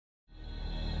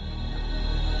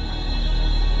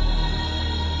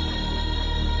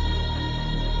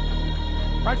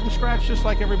Right from scratch, just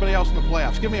like everybody else in the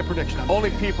playoffs. Give me a prediction on that.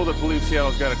 Only people that believe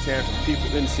Seattle's got a chance are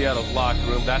people in Seattle's locker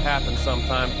room. That happens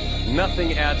sometimes.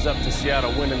 Nothing adds up to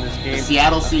Seattle winning this game. The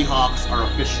Seattle Seahawks are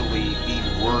officially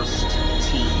the worst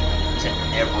team to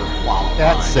ever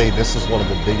qualify. I'd say this is one of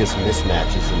the biggest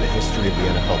mismatches in the history of the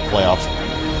NFL playoffs.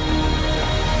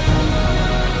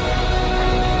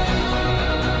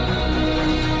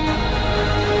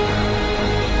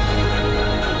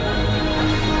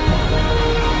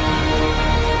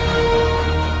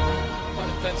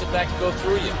 Back to go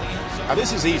through you. Now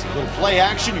this is easy. Little play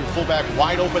action, your fullback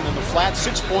wide open in the flat.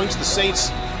 6 points, the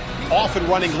Saints off and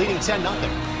running, leading 10-0.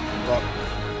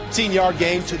 18-yard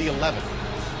game to the 11.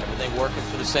 Everything working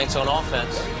for the Saints on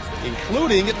offense.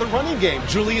 Including at the running game,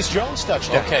 Julius Jones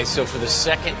touchdown. Okay, so for the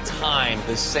second time,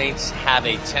 the Saints have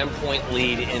a 10-point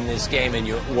lead in this game, and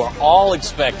we're all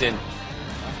expecting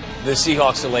the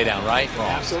Seahawks to lay down, right?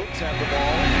 Absolutely. Have the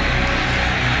ball.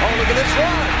 Oh, look at this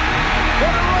run.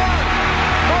 What a run.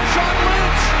 Marshawn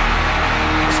Lynch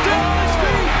still on his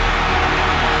feet.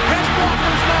 His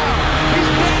blockers now. He's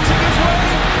dancing his way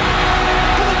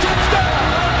to the touchdown.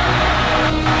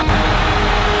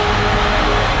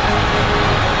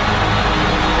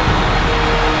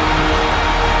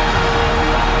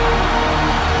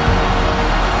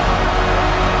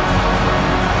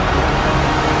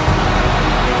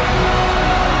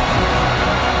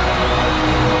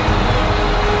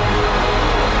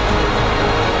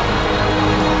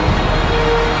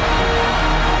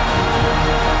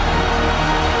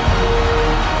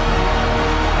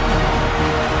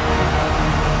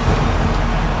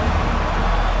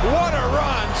 What a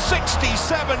run,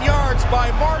 67 yards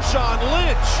by Marshawn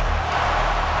Lynch.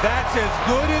 That's as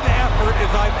good an effort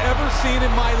as I've ever seen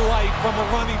in my life from a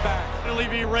running back.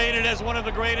 Be rated as one of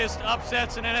the greatest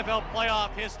upsets in NFL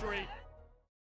playoff history.